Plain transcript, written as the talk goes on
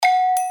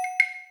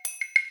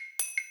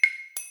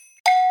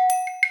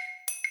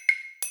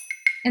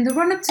In the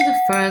run-up to the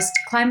first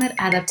Climate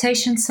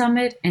Adaptation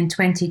Summit in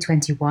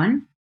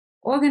 2021,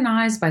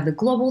 organized by the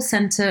Global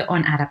Center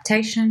on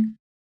Adaptation,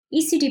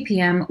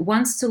 ECDPM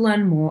wants to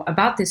learn more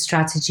about this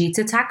strategy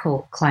to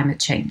tackle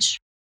climate change.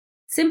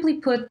 Simply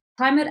put,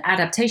 climate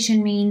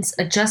adaptation means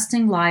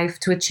adjusting life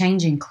to a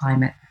changing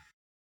climate.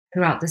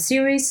 Throughout the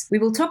series, we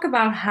will talk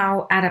about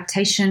how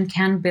adaptation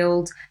can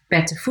build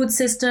better food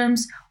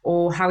systems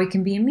or how it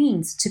can be a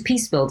means to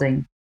peace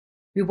building.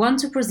 We want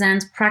to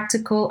present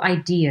practical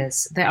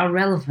ideas that are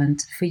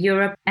relevant for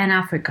Europe and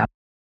Africa.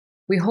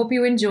 We hope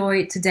you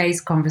enjoy today's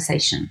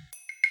conversation.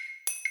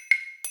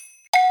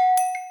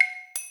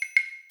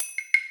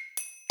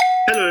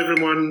 Hello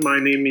everyone, my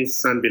name is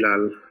San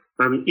Bilal.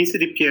 I'm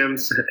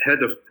ECDPM's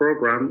Head of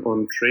Program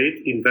on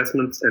Trade,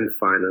 Investments and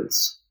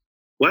Finance.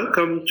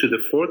 Welcome to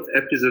the fourth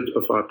episode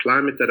of our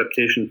climate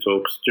adaptation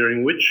talks,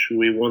 during which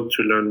we want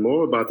to learn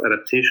more about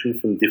adaptation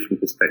from different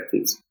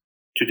perspectives.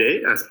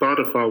 Today, as part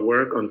of our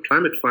work on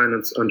climate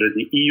finance under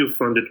the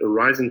EU-funded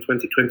Horizon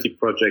 2020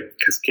 project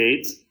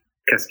Cascades,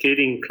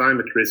 Cascading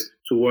Climate Risk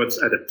Towards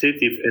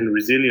Adaptive and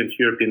Resilient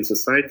European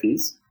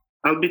Societies,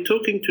 I'll be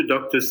talking to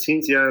Dr.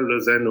 Cinzia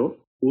Lozano,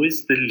 who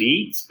is the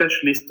lead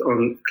specialist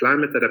on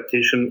climate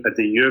adaptation at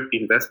the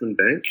European Investment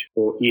Bank,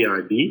 or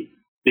EIB,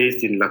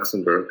 based in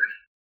Luxembourg.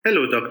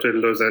 Hello, Dr.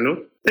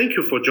 Lozano. Thank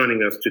you for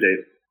joining us today.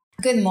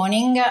 Good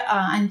morning,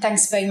 and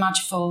thanks very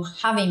much for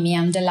having me.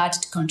 I'm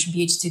delighted to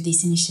contribute to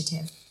this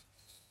initiative.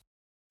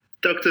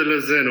 Dr.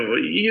 Lozano,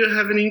 you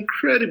have an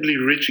incredibly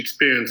rich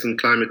experience in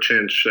climate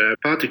change,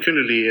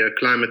 particularly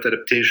climate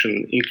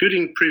adaptation,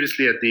 including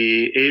previously at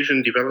the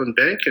Asian Development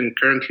Bank and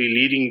currently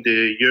leading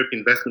the European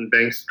Investment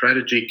Bank's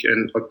strategic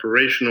and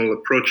operational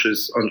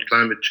approaches on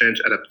climate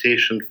change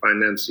adaptation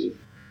financing.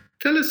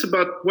 Tell us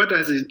about what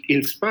has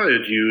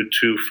inspired you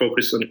to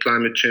focus on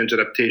climate change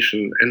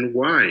adaptation and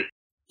why.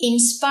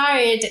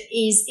 Inspired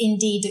is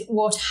indeed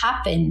what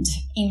happened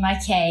in my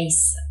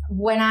case.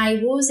 When I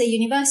was a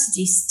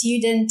university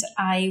student,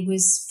 I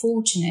was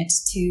fortunate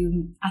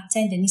to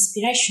attend an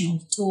inspirational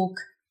talk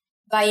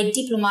by a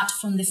diplomat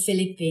from the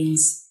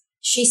Philippines.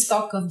 She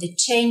spoke of the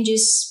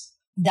changes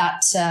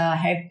that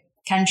her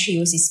country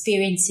was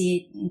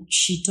experiencing.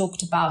 She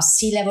talked about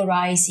sea level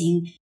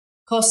rising,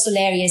 coastal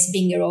areas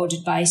being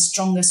eroded by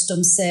stronger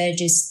storm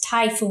surges,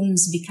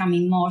 typhoons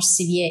becoming more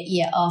severe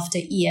year after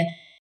year.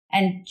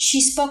 And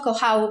she spoke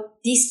of how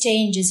these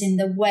changes in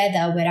the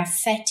weather were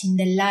affecting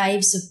the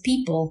lives of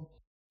people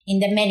in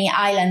the many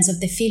islands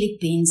of the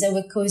Philippines that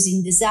were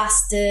causing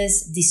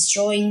disasters,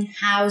 destroying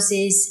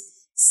houses,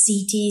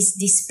 cities,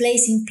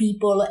 displacing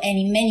people, and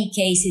in many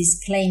cases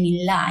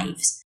claiming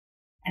lives.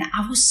 And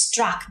I was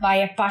struck by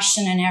her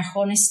passion and her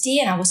honesty,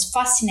 and I was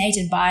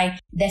fascinated by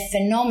the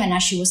phenomena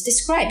she was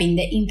describing,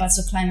 the impacts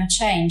of climate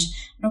change.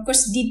 And of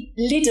course,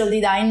 little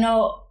did I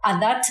know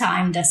at that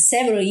time that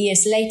several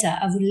years later,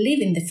 I would live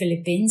in the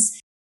Philippines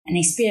and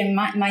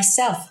experience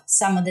myself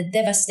some of the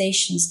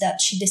devastations that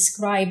she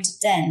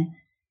described then.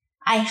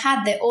 I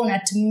had the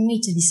honor to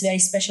meet this very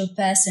special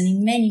person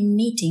in many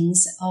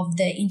meetings of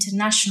the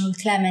international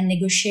climate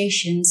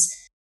negotiations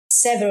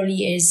several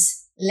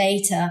years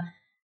later.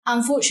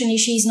 Unfortunately,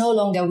 she is no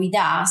longer with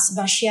us,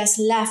 but she has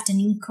left an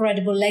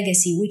incredible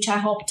legacy, which I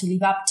hope to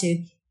live up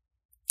to.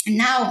 And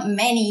now,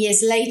 many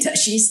years later,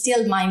 she is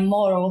still my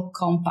moral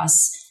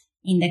compass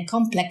in the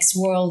complex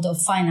world of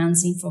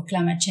financing for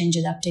climate change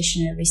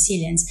adaptation and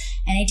resilience.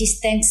 And it is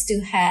thanks to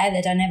her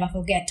that I never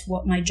forget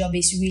what my job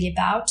is really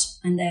about,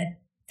 and that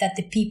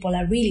the people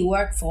I really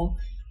work for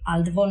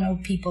are the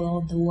vulnerable people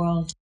of the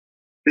world.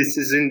 This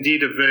is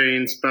indeed a very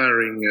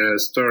inspiring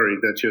story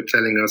that you're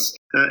telling us.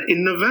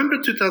 In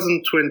November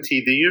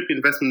 2020, the European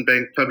Investment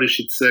Bank published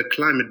its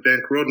Climate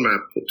Bank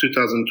Roadmap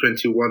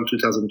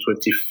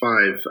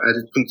 2021-2025, as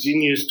it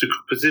continues to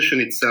position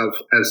itself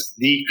as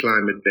the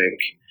climate bank.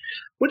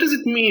 What does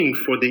it mean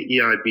for the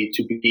EIB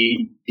to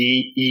be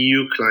the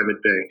EU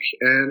climate bank?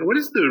 And what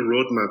is the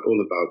roadmap all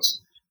about?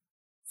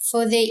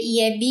 For the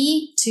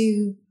EIB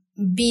to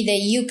be the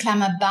EU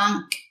climate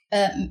bank,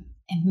 it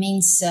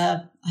means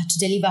to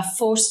deliver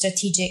 4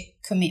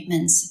 strategic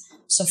commitments.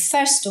 So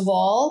first of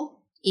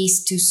all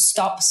is to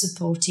stop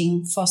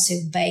supporting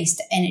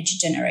fossil-based energy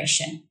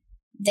generation.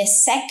 The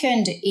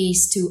second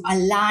is to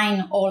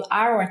align all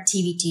our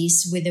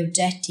activities with the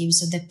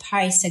objectives of the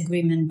Paris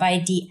Agreement by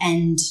the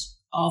end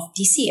of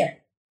this year.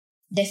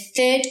 The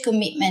third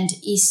commitment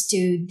is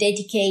to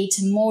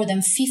dedicate more than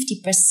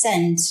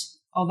 50%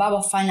 of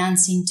our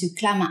financing to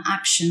climate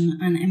action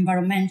and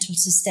environmental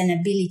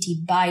sustainability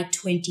by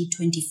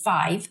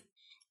 2025.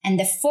 And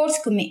the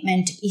fourth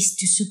commitment is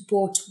to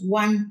support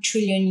 1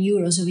 trillion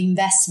euros of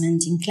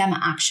investment in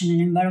climate action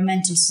and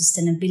environmental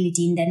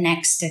sustainability in the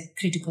next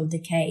critical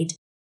decade.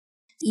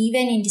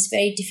 Even in these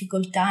very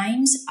difficult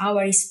times,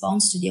 our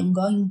response to the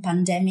ongoing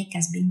pandemic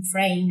has been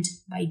framed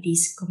by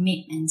these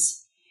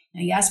commitments.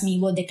 Now, you asked me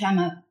what the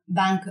Climate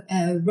Bank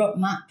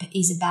roadmap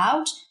is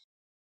about.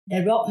 The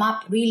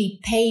roadmap really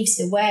paves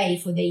the way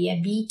for the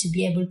EIB to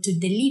be able to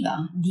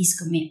deliver these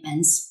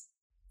commitments.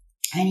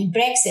 And it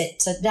breaks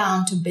it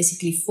down to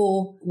basically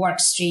 4 work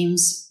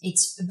streams.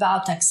 It's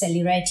about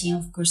accelerating,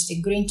 of course,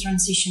 the green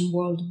transition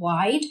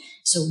worldwide.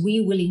 So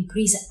we will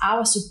increase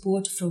our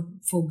support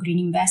for green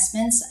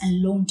investments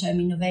and long-term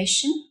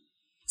innovation.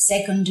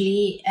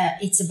 Secondly,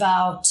 it's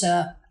about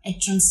a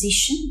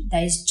transition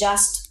that is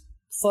just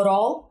for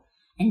all.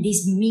 And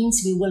this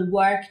means we will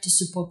work to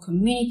support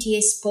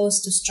communities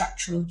exposed to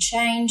structural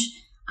change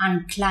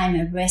and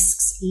climate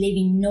risks,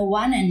 leaving no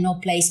one and no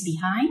place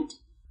behind.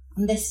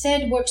 And the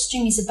third work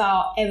stream is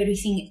about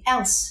everything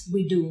else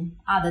we do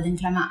other than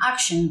climate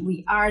action.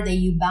 We are the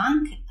EU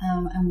Bank,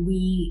 and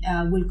we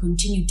will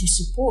continue to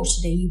support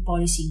the EU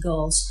policy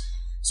goals.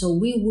 So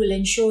we will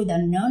ensure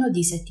that none of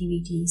these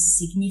activities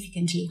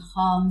significantly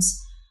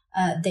harms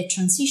the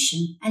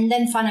transition. And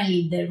then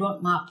finally, the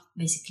roadmap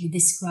basically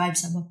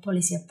describes our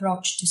policy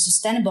approach to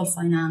sustainable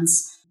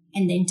finance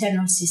and the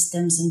internal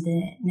systems and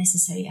the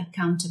necessary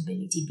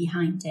accountability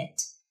behind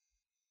it.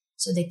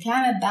 So the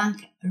Climate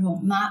Bank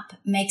roadmap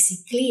makes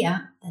it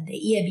clear that the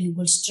EIB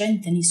will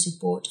strengthen its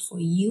support for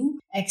EU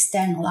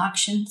external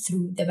action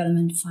through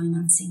development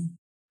financing.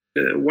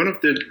 One of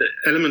the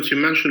elements you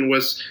mentioned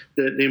was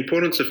the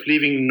importance of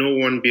leaving no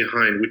one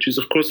behind, which is,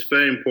 of course,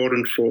 very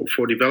important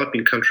for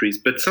developing countries.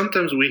 But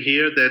sometimes we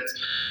hear that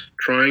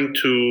trying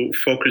to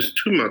focus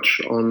too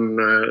much on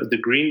the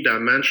green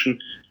dimension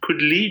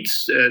could lead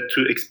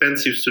to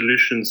expensive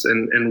solutions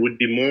and would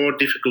be more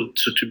difficult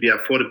to be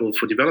affordable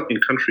for developing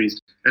countries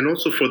and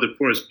also for the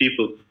poorest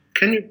people.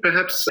 Can you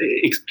perhaps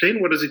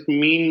explain what does it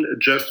mean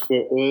just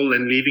for all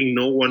and leaving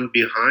no one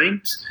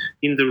behind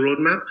in the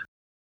roadmap?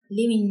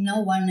 Leaving no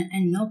one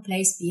and no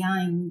place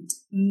behind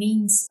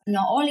means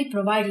not only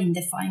providing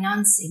the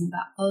financing,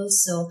 but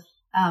also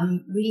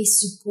really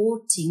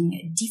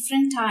supporting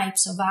different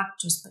types of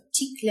actors,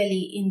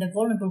 particularly in the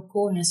vulnerable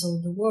corners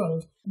of the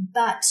world.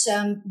 But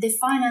the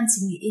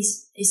financing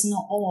is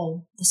not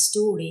all the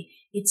story.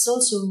 It's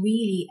also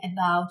really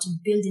about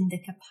building the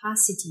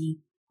capacity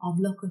of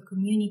local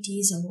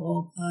communities, of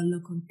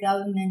local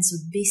governments,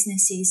 of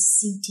businesses,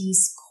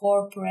 cities,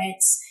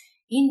 corporates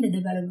in the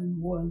development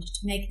world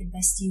to make the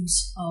best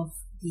use of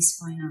this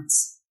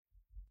finance.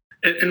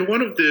 And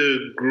one of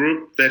the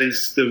group that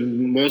is the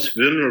most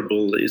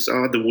vulnerable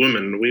are the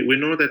women. We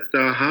know that they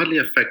are hardly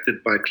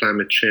affected by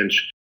climate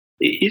change.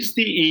 Is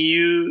the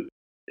EU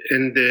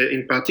and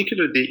in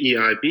particular the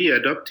EIB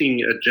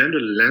adopting a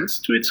gender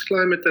lens to its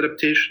climate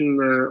adaptation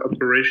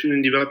operation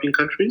in developing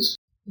countries?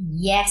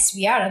 Yes,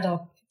 we are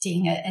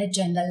adopting a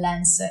gender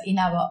lens in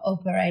our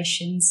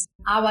operations.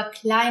 Our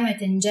climate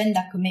and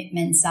gender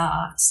commitments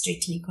are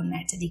strictly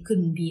connected. It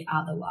couldn't be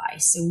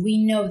otherwise. So we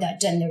know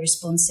that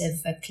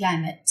gender-responsive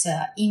climate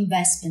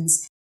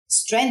investments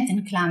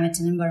strengthen climate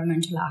and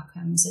environmental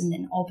outcomes and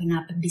then open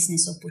up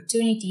business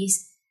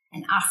opportunities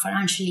and are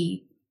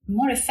financially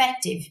more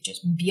effective,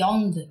 just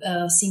beyond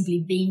simply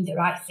being the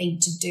right thing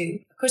to do.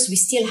 Of course, we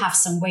still have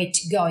some way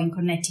to go in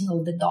connecting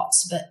all the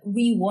dots, but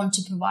we want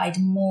to provide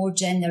more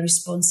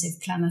gender-responsive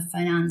climate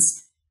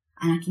finance.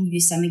 And I can give you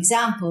some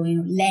example,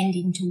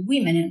 lending to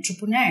women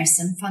entrepreneurs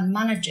and fund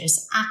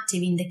managers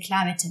active in the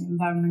climate and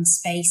environment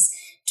space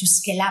to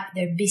scale up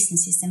their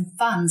businesses and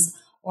funds,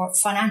 or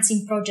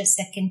financing projects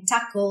that can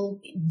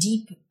tackle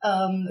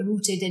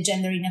deep-rooted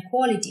gender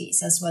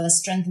inequalities, as well as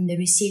strengthen the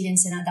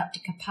resilience and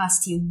adaptive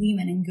capacity of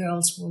women and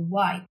girls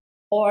worldwide,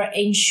 or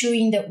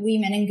ensuring that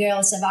women and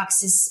girls have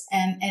access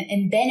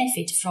and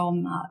benefit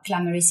from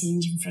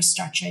climate-resilient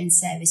infrastructure and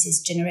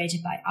services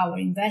generated by our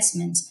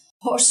investments,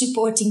 or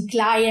supporting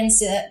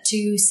clients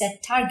to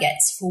set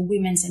targets for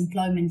women's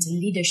employment and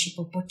leadership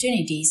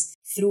opportunities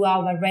through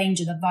our range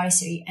of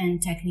advisory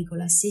and technical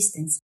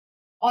assistance.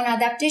 On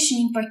adaptation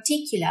in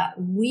particular,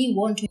 we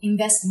want to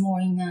invest more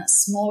in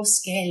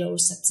small-scale or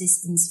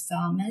subsistence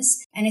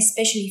farmers, and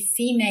especially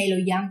female or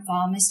young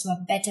farmers, to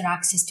have better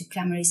access to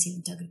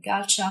climate-resilient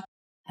agriculture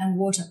and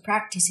water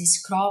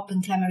practices, crop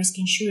and climate risk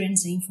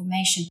insurance and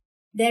information.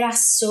 There are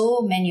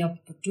so many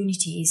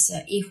opportunities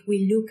if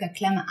we look at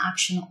climate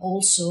action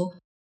also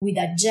with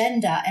a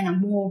gender and a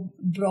more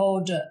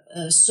broad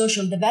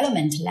social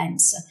development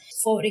lens.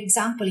 For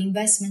example,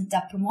 investment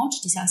that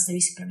promotes disaster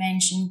risk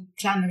prevention,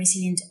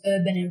 climate-resilient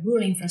urban and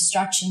rural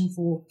infrastructure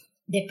for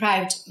the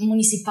private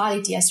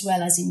municipality, as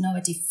well as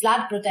innovative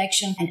flood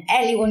protection and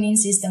early warning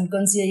system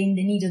considering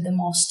the need of the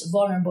most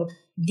vulnerable.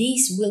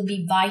 These will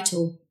be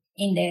vital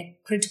in the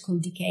critical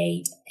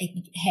decade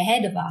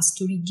ahead of us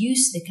to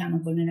reduce the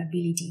climate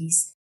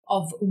vulnerabilities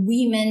of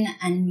women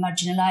and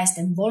marginalized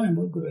and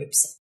vulnerable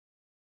groups.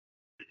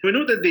 We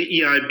know that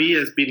the EIB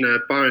has been a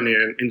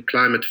pioneer in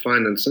climate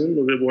finance.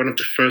 We're one of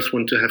the first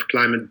ones to have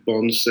climate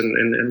bonds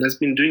and has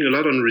been doing a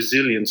lot on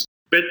resilience.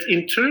 But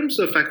in terms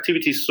of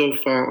activities so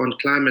far on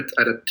climate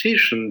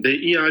adaptation, the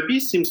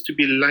EIB seems to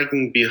be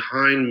lagging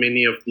behind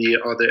many of the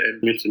other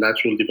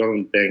multilateral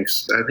development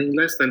banks. I think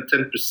less than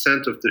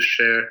 10% of the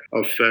share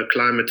of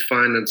climate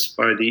finance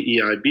by the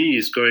EIB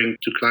is going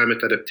to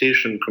climate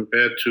adaptation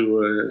compared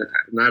to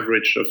an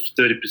average of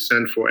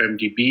 30% for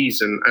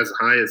MDBs and as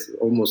high as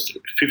almost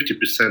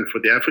 50% for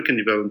the African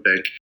Development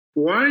Bank.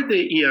 Why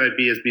the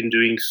EIB has been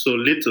doing so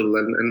little,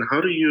 and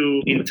how do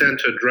you intend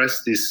to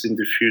address this in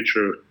the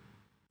future?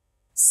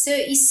 So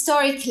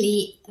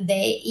historically,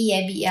 the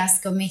EIB has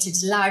committed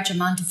a large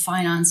amount of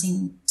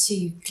financing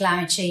to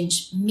climate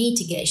change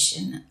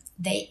mitigation.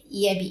 The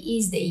EIB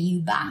is the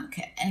EU bank,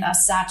 and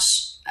as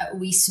such,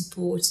 we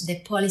support the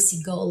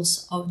policy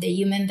goals of the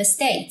EU member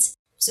states.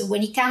 So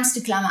when it comes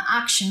to climate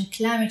action,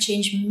 climate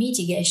change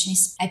mitigation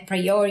is a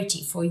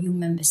priority for EU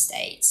member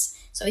states.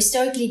 So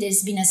historically,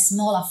 there's been a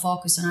smaller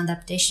focus on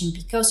adaptation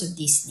because of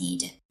this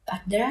need.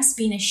 But there has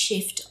been a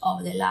shift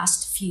over the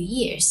last few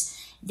years.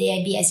 The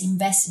EIB has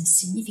invested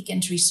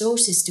significant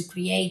resources to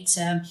create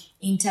an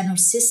internal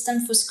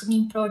system for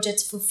screening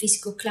projects for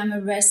physical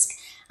climate risk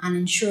and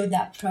ensure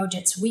that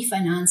projects we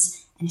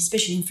finance, and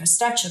especially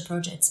infrastructure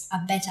projects,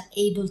 are better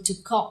able to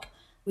cope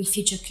with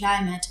future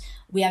climate.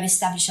 We have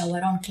established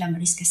our own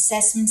climate risk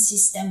assessment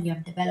system. We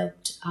have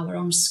developed our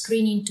own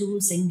screening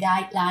tools and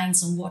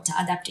guidelines on what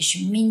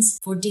adaptation means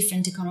for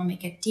different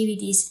economic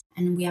activities.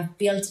 And we have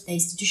built the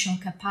institutional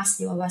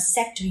capacity of our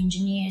sector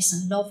engineers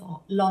and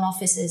loan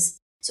officers.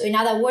 So in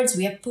other words,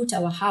 we have put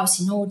our house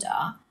in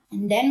order.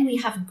 And then we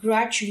have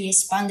gradually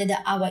expanded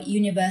our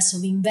universe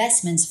of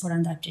investments for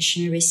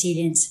adaptation and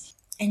resilience.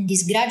 And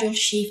this gradual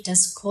shift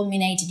has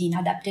culminated in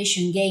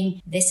adaptation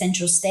gaining the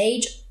central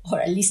stage, or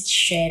at least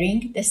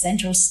sharing the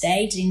central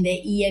stage in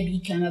the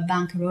EIB Climate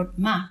Bank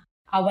roadmap.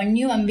 Our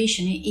new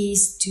ambition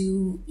is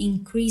to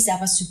increase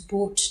our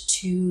support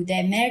to the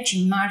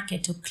emerging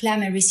market of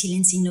climate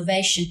resilience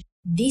innovation.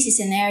 This is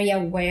an area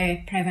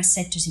where private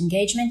sector's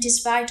engagement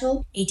is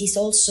vital. It is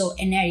also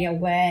an area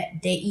where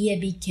the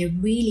EIB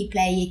can really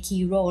play a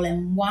key role,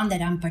 and one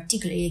that I'm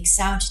particularly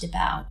excited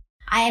about.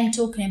 I am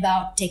talking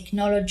about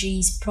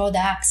technologies,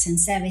 products, and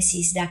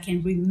services that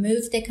can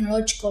remove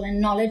technological and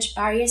knowledge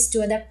barriers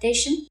to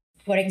adaptation.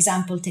 For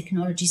example,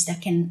 technologies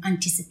that can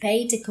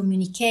anticipate and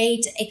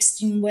communicate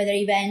extreme weather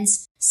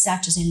events,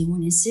 such as a El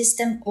Niño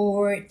system,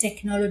 or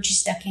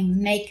technologies that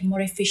can make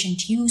more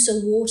efficient use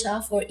of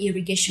water for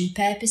irrigation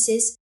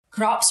purposes,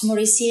 crops more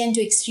resilient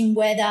to extreme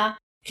weather,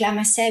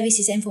 climate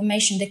services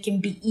information that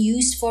can be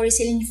used for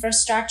resilient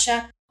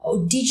infrastructure,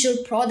 or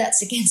digital products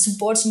that can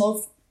support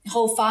smallholder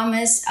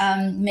farmers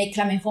make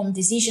climate-informed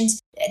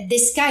decisions. The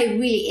sky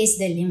really is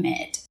the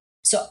limit.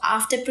 So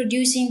after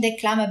producing the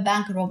Climate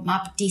Bank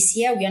roadmap this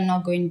year, we are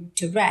not going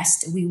to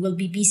rest. We will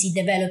be busy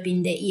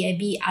developing the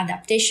EIB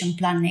adaptation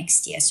plan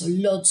next year. So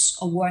lots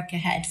of work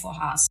ahead for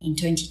us in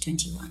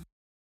 2021.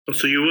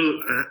 So you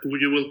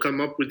will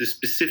come up with a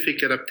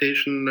specific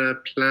adaptation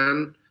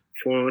plan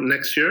for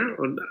next year,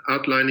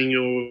 outlining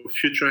your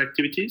future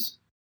activities?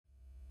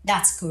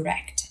 That's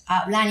correct.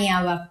 Outlining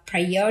our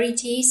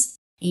priorities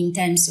in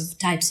terms of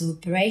types of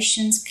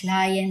operations,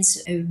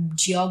 clients,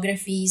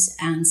 geographies,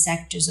 and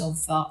sectors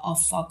of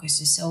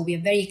focus. So we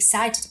are very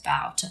excited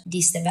about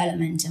this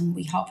development, and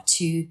we hope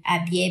to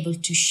be able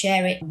to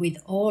share it with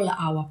all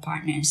our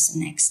partners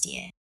next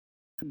year.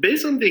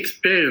 Based on the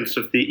experience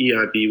of the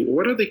EIB,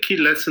 what are the key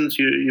lessons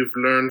you've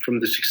learned from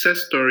the success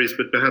stories,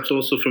 but perhaps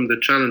also from the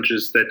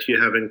challenges that you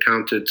have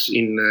encountered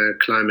in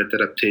climate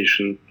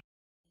adaptation?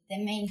 The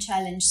main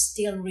challenge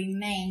still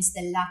remains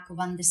the lack of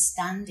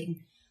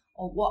understanding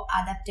of what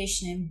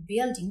adaptation and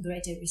building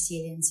greater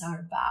resilience are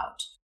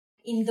about.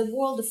 In the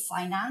world of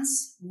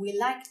finance, we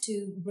like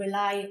to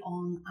rely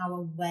on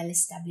our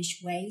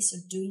well-established ways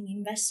of doing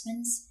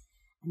investments,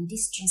 and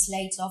this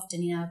translates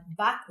often in a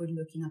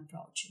backward-looking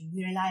approach.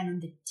 We rely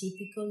on the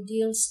typical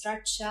deal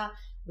structure,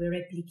 we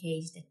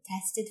replicate the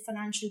tested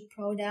financial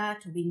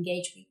product, we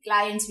engage with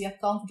clients we are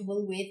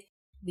comfortable with.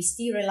 We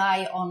still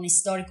rely on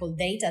historical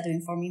data to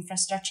inform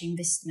infrastructure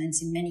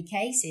investments in many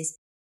cases.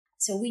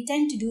 So we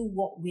tend to do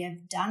what we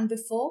have done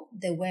before,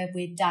 the way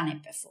we've done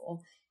it before.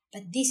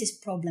 But this is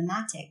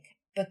problematic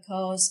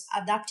because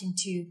adapting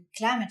to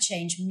climate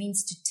change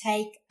means to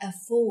take a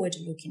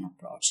forward-looking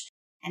approach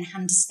and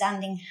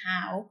understanding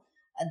how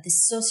the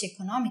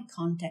socioeconomic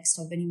context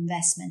of an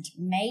investment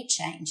may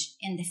change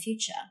in the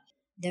future.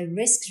 The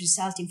risks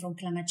resulting from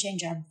climate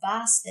change are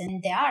vast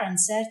and they are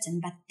uncertain,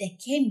 but they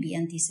can be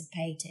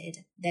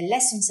anticipated. The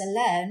lessons are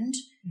learned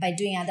by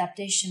doing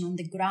adaptation on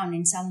the ground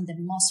in some of the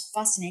most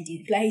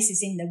fascinating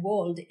places in the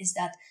world is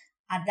that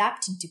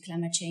adapting to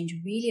climate change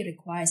really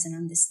requires an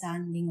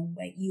understanding of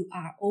where you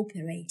are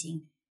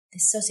operating, the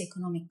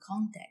socioeconomic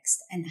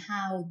context, and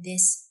how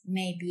this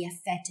may be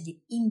affected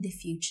in the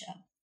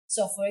future.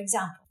 So, for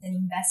example, an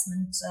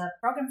investment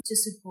program to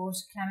support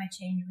climate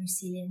change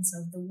resilience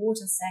of the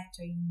water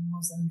sector in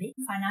Mozambique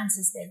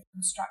finances the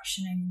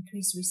construction and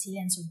increased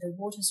resilience of the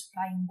water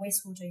supply and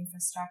wastewater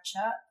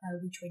infrastructure,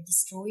 which were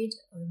destroyed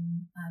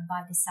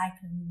by the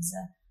cyclones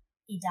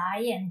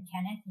Idai and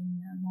Kenneth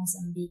in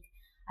Mozambique.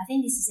 I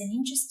think this is an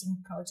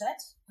interesting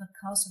project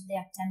because of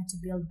the attempt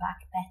to build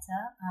back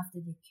better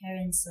after the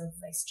occurrence of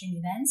extreme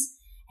events,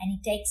 and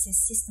it takes a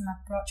system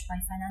approach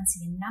by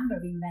financing a number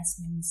of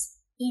investments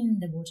in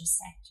the water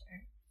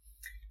sector.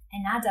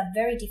 Another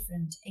very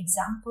different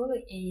example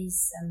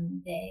is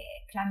the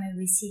Climate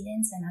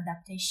Resilience and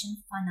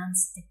Adaptation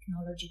Finance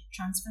Technology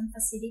Transfer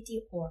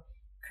Facility, or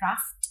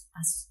CRAFT,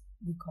 as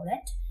we call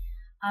it.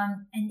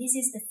 And this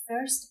is the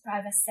first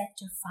private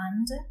sector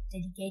fund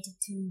dedicated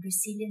to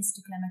resilience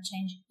to climate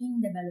change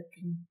in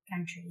developing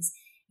countries.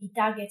 It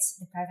targets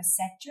the private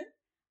sector,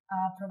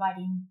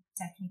 providing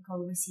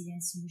technical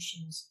resilience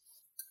solutions.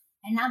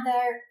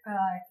 Another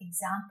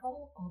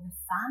example of a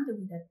fund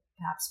with a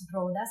perhaps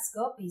broader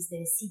scope is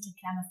the City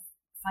Climate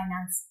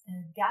Finance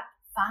Gap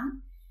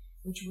Fund,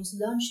 which was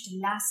launched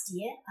last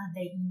year at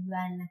the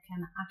UN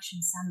Climate Action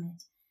Summit.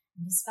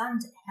 This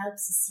fund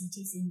helps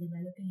cities in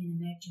developing and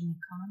emerging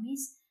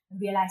economies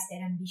realize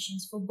their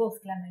ambitions for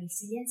both climate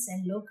resilience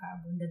and low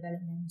carbon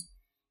development.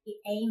 It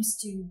aims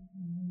to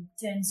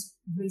turn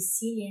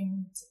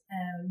resilient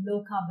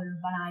low carbon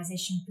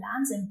urbanization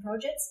plans and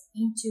projects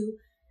into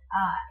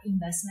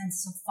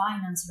investments, so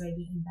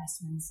finance-ready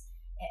investments,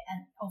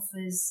 and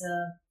offers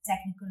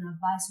technical and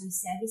advisory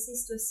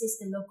services to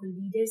assist the local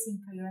leaders in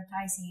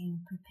prioritizing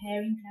and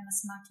preparing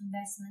climate-smart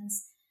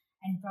investments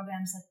and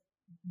programs at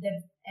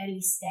the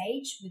early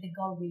stage, with the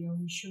goal of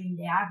ensuring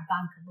they are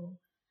bankable.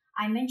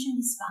 I mention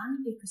this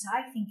fund because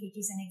I think it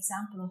is an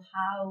example of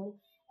how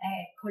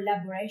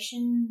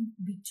collaboration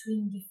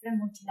between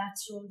different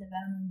multilateral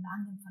development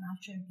bank and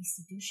financial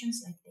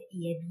institutions like the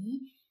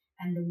EIB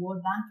and the World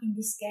Bank in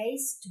this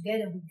case,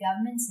 together with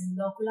governments and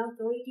local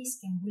authorities,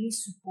 can really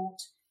support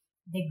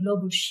the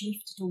global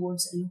shift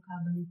towards a low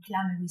carbon and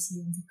climate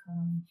resilient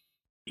economy.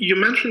 You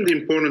mentioned the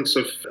importance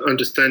of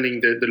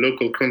understanding the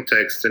local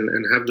context and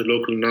have the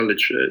local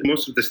knowledge.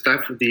 Most of the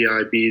staff of the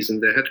EIB is in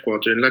the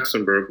headquarters in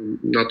Luxembourg,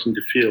 not in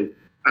the field.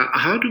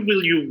 How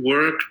will you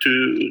work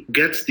to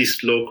get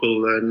this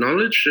local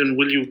knowledge, and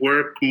will you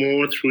work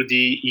more through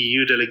the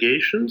EU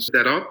delegations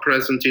that are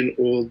present in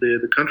all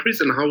the countries,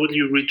 and how will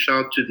you reach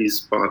out to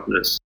these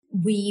partners?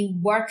 We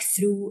work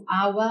through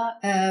our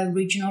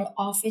regional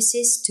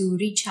offices to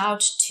reach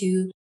out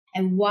to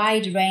a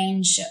wide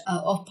range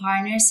of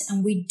partners,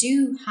 and we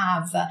do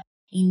have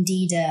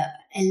indeed a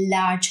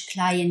large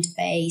client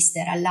base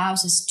that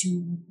allows us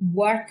to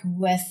work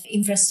with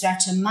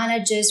infrastructure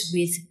managers,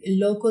 with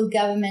local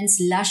governments,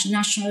 large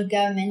national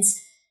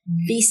governments,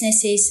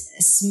 businesses,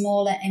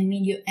 small and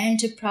medium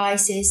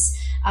enterprises.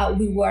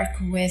 We work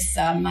with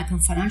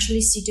microfinancial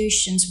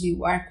institutions. We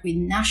work with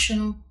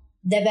national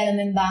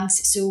development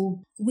banks.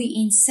 So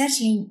we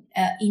certainly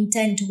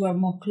intend to work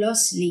more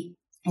closely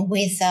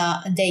with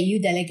the EU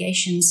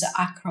delegations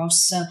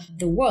across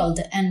the world.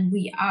 And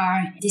we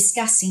are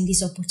discussing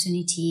this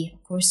opportunity,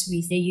 of course,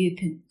 with the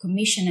European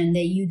Commission and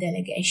the EU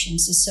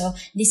delegations. So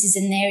this is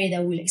an area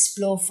that we'll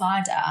explore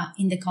further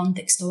in the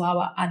context of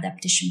our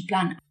adaptation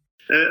plan.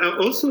 I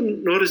also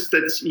noticed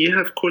that you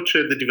have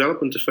co-chaired the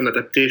development of an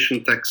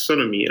adaptation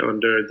taxonomy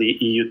under the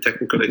EU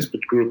Technical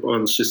Expert Group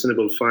on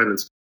Sustainable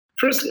Finance.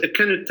 First,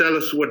 can you tell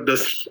us what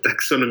does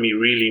taxonomy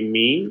really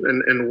mean,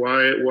 and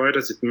why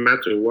does it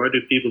matter? Why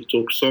do people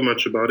talk so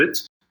much about it?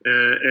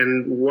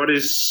 And what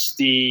is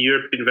the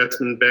European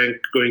Investment Bank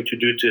going to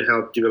do to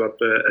help develop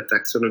a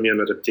taxonomy on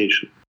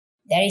adaptation?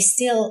 There is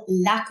still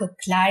lack of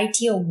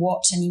clarity of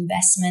what an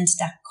investment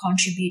that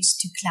contributes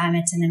to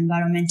climate and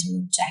environmental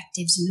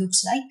objectives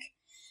looks like.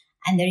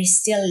 And there is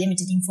still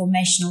limited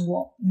information on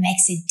what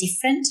makes it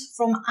different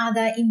from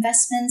other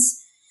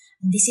investments.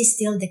 This is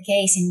still the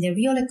case in the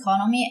real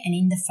economy and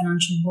in the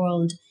financial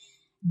world.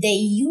 The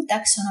EU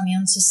taxonomy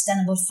on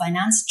sustainable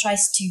finance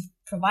tries to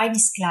provide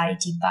this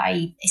clarity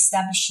by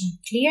establishing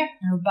clear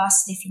and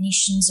robust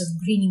definitions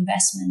of green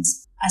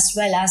investments, as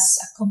well as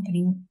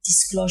accompanying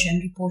disclosure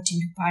and reporting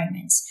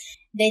requirements.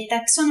 The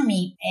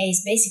taxonomy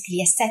is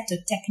basically a set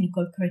of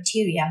technical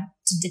criteria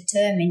to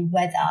determine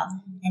whether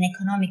an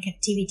economic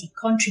activity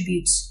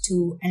contributes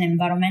to an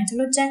environmental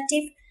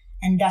objective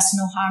and does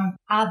no harm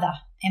other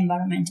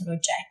environmental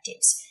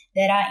objectives.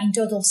 There are in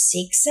total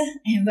 6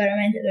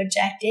 environmental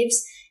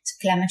objectives: so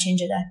climate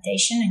change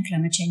adaptation and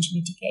climate change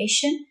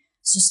mitigation,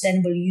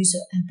 sustainable use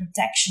and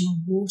protection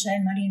of water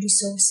and marine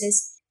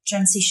resources,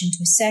 transition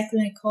to a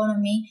circular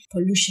economy,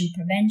 pollution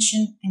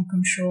prevention and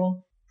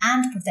control,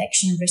 and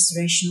protection and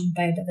restoration of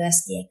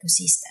biodiversity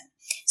ecosystem.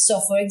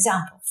 So, for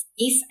example,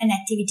 if an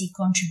activity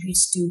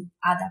contributes to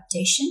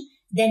adaptation,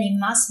 then it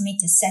must meet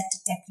a set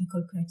of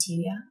technical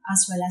criteria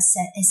as well as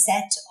a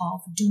set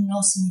of do no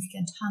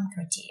significant harm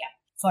criteria.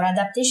 For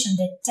adaptation,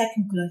 the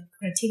technical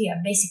criteria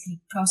are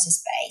basically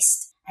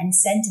process-based and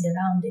centered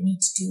around the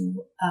need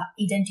to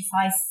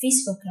identify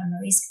physical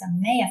climate risks that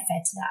may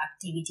affect the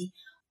activity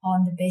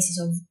on the basis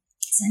of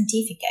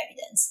scientific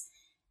evidence.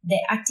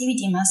 The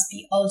activity must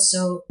be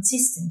also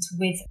consistent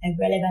with a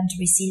relevant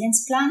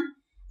resilience plan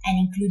and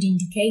include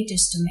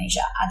indicators to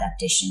measure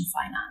adaptation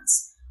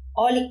finance.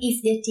 Only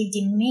if the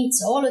activity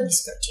meets all of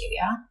these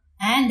criteria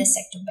and the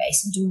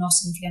sector-based do no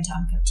significant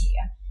harm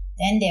criteria,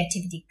 then the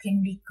activity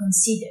can be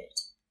considered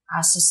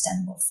as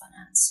sustainable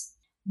finance.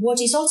 What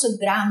is also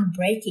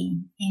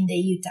groundbreaking in the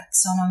EU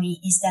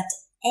taxonomy is that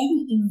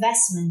any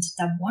investment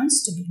that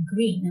wants to be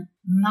green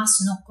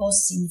must not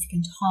cause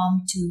significant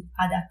harm to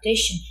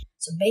adaptation.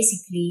 So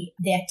basically,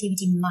 the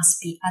activity must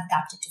be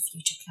adapted to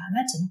future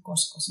climate and, of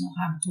course, cause no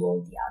harm to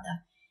all the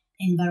other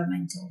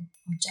environmental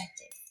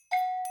objectives.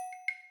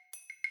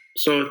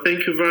 So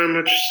thank you very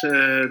much,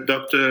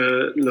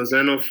 Dr.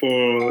 Lozano,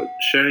 for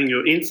sharing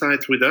your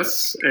insights with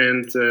us,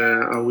 and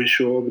I wish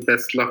you all the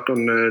best luck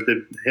on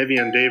the heavy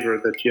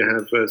endeavor that you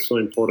have so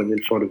important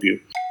in front of you.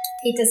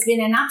 It has been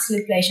an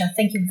absolute pleasure.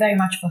 Thank you very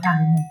much for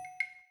having me.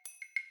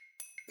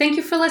 Thank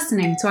you for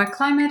listening to our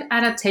Climate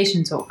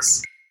Adaptation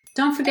Talks.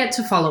 Don't forget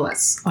to follow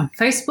us on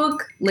Facebook,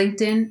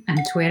 LinkedIn, and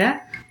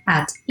Twitter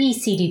at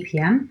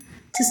ECDPM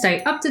to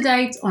stay up to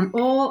date on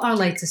all our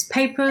latest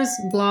papers,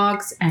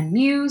 blogs, and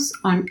news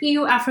on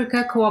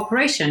EU-Africa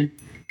cooperation.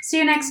 See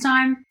you next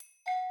time.